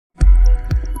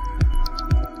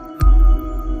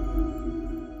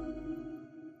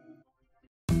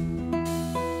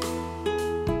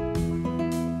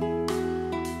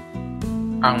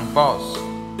Unboss.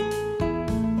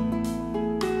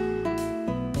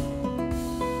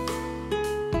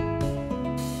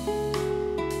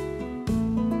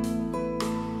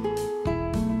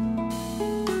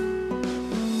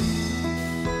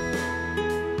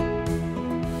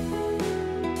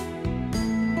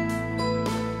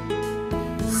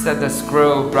 Set the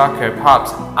screw blocker part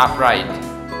upright.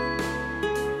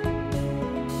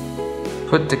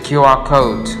 Put the QR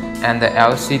code and the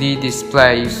LCD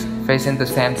displays facing the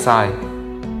same side,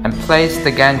 and place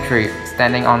the gantry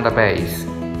standing on the base.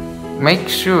 Make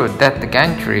sure that the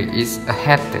gantry is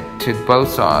adhered to both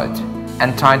sides,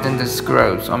 and tighten the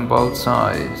screws on both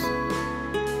sides.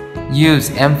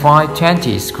 Use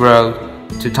M520 screw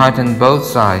to tighten both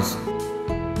sides.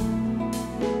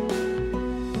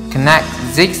 Connect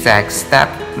zigzag step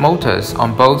motors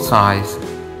on both sides.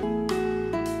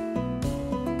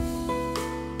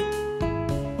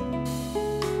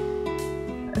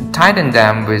 Tighten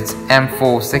them with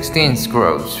M416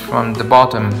 screws from the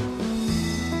bottom.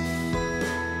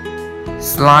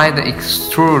 Slide the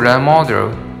extruder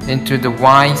module into the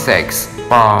Y6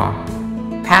 bar.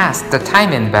 Pass the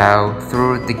timing bell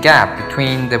through the gap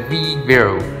between the V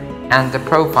wheel and the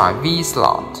profile V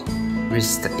slot,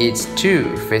 with its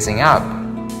two facing up.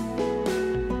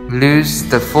 Loose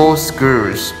the 4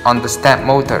 screws on the step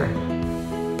motor.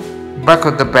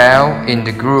 Buckle the bell in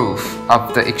the groove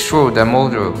of the extruder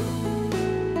module.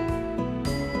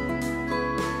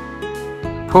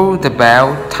 Pull the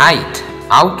bell tight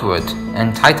outward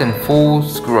and tighten 4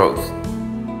 screws.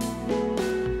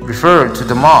 Refer to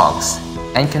the marks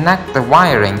and connect the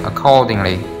wiring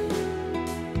accordingly.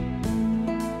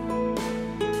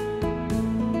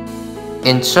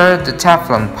 Insert the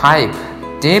Teflon pipe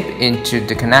deep into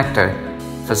the connector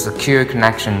for secure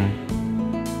connection.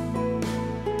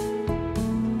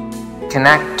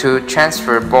 Connect to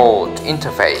transfer board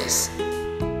interface.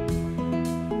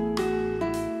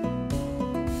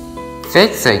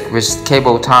 Fix it with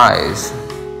cable ties.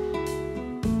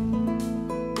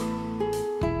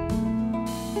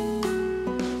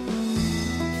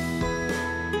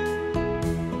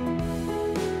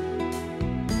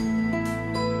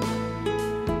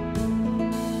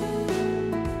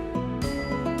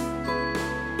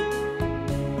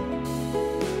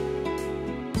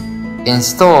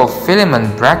 Install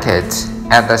filament brackets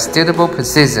at a suitable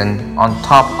position on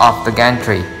top of the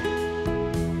gantry.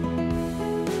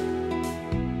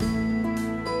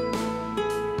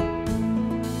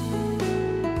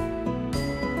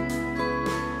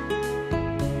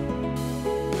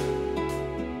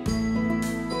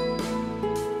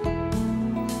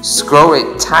 Screw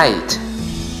it tight.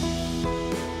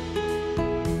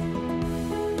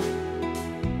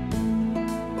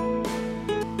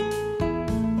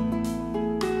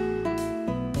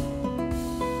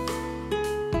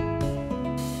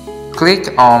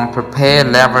 Click on Prepare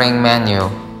Leveling menu.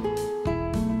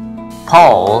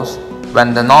 Pause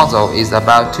when the nozzle is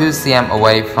about 2 cm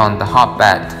away from the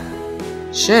hotbed.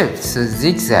 Shift the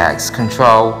zigzags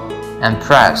control and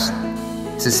press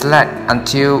to select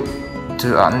until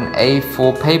to an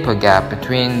A4 paper gap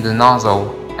between the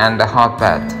nozzle and the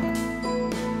hotbed,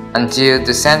 until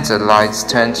the center light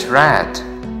turns red.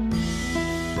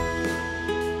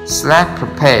 Select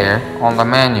Prepare on the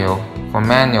menu for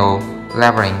manual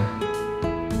leveling.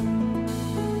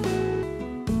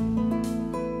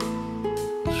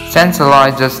 Center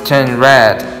light just turned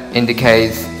red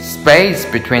indicates space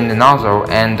between the nozzle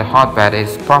and the hotbed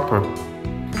is proper.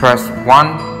 Press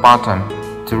one button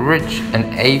to reach an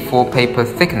A4 paper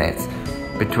thickness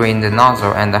between the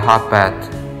nozzle and the hotbed.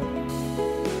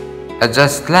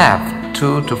 Adjust left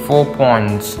 2 to 4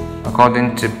 points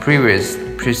according to previous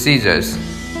procedures.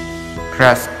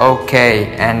 Press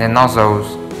OK and the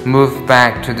nozzles move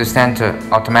back to the center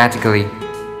automatically.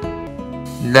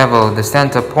 Level the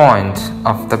center point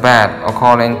of the bed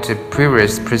according to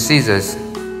previous procedures.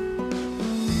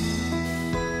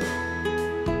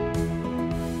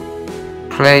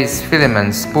 Place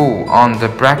filament spool on the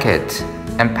bracket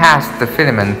and pass the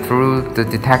filament through the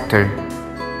detector.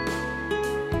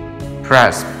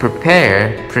 Press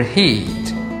Prepare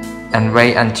Preheat and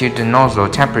wait until the nozzle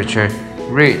temperature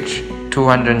reach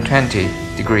 220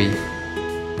 degrees.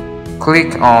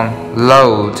 Click on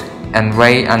Load and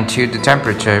wait until the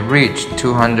temperature reach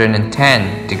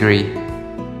 210 degrees.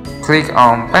 Click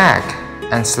on Back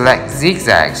and select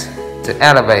Zigzags to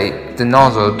elevate the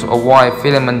nozzle to avoid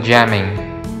filament jamming.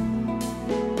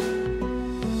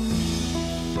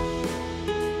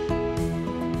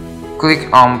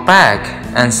 Click on Back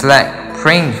and select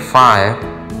Print File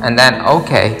and then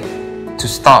OK to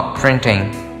stop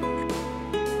printing.